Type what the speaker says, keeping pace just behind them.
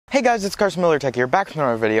Hey guys, it's Carson Tech here, back with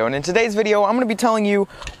another video, and in today's video I'm going to be telling you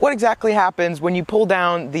what exactly happens when you pull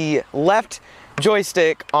down the left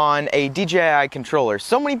joystick on a DJI controller.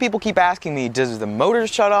 So many people keep asking me, does the motor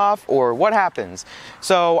shut off or what happens?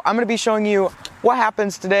 So I'm going to be showing you what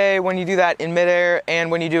happens today when you do that in midair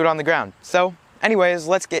and when you do it on the ground. So anyways,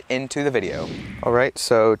 let's get into the video. Alright,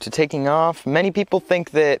 so to taking off, many people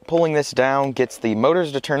think that pulling this down gets the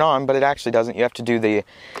motors to turn on, but it actually doesn't. You have to do the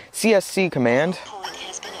CSC command,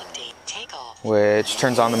 which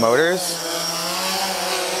turns on the motors.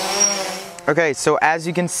 Okay, so as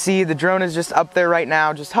you can see, the drone is just up there right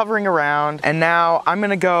now, just hovering around. And now I'm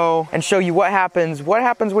gonna go and show you what happens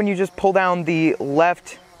when you just pull down the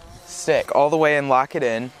left stick all the way and lock it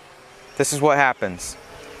in. This is what happens.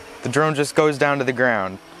 The drone just goes down to the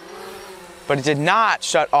ground. But it did not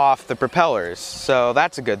shut off the propellers, so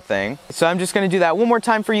that's a good thing. So I'm just gonna do that one more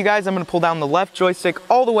time for you guys. I'm gonna pull down the left joystick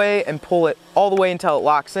all the way and pull it all the way until it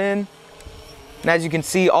locks in. And as you can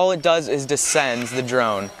see, all it does is descends the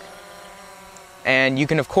drone. And you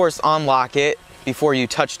can of course unlock it before you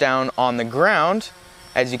touch down on the ground.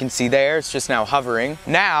 As you can see there, it's just now hovering.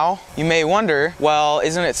 Now, you may wonder, well,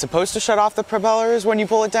 isn't it supposed to shut off the propellers when you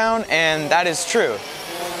pull it down? And that is true.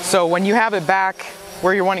 So when you have it back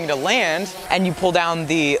where you're wanting to land and you pull down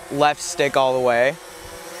the left stick all the way,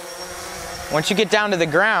 once you get down to the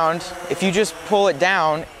ground, if you just pull it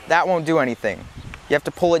down, that won't do anything. You have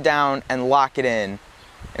to pull it down and lock it in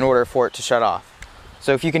order for it to shut off.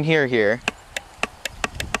 So if you can hear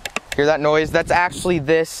that noise? That's actually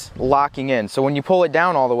this locking in. So when you pull it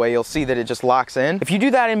down all the way, you'll see that it just locks in. If you do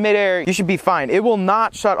that in midair, you should be fine. It will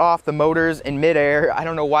not shut off the motors in midair. I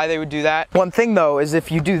don't know why they would do that. One thing though is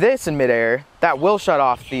if you do this in midair, that will shut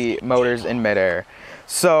off the motors in midair.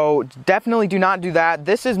 So definitely do not do that.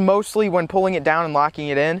 This is mostly when pulling it down and locking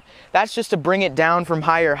it in. That's just to bring it down from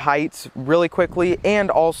higher heights really quickly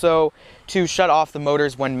and also to shut off the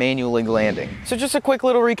motors when manually landing. So just a quick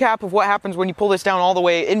little recap of what happens when you pull this down all the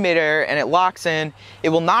way in midair and it locks in. It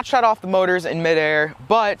will not shut off the motors in midair,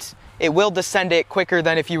 but it will descend it quicker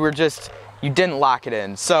than if you didn't lock it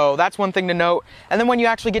in. So that's one thing to note. And then when you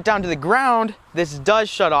actually get down to the ground, this does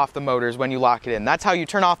shut off the motors when you lock it in. That's how you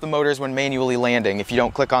turn off the motors when manually landing if you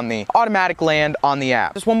don't click on the automatic land on the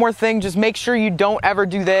app. Just one more thing, just make sure you don't ever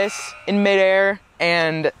do this in midair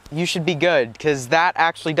and you should be good because that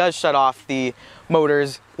actually does shut off the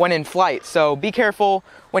motors when in flight. So be careful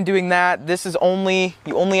when doing that.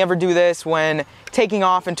 You only ever do this when taking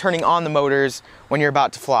off and turning on the motors when you're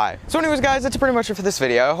about to fly. So anyways guys, that's pretty much it for this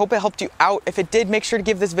video. I hope it helped you out. If it did, make sure to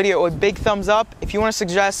give this video a big thumbs up. If you want to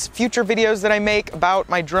suggest future videos that I make about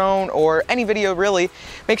my drone or any video really,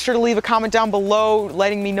 make sure to leave a comment down below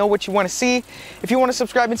letting me know what you want to see. If you want to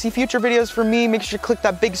subscribe and see future videos from me, make sure to click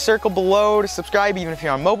that big circle below to subscribe even if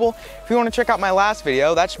you're on mobile. If you want to check out my last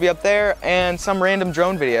video, that should be up there, and some random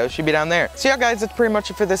drone video should be down there. So yeah guys, that's pretty much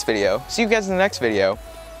it for this video. See you guys in the next video.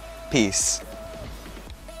 Peace.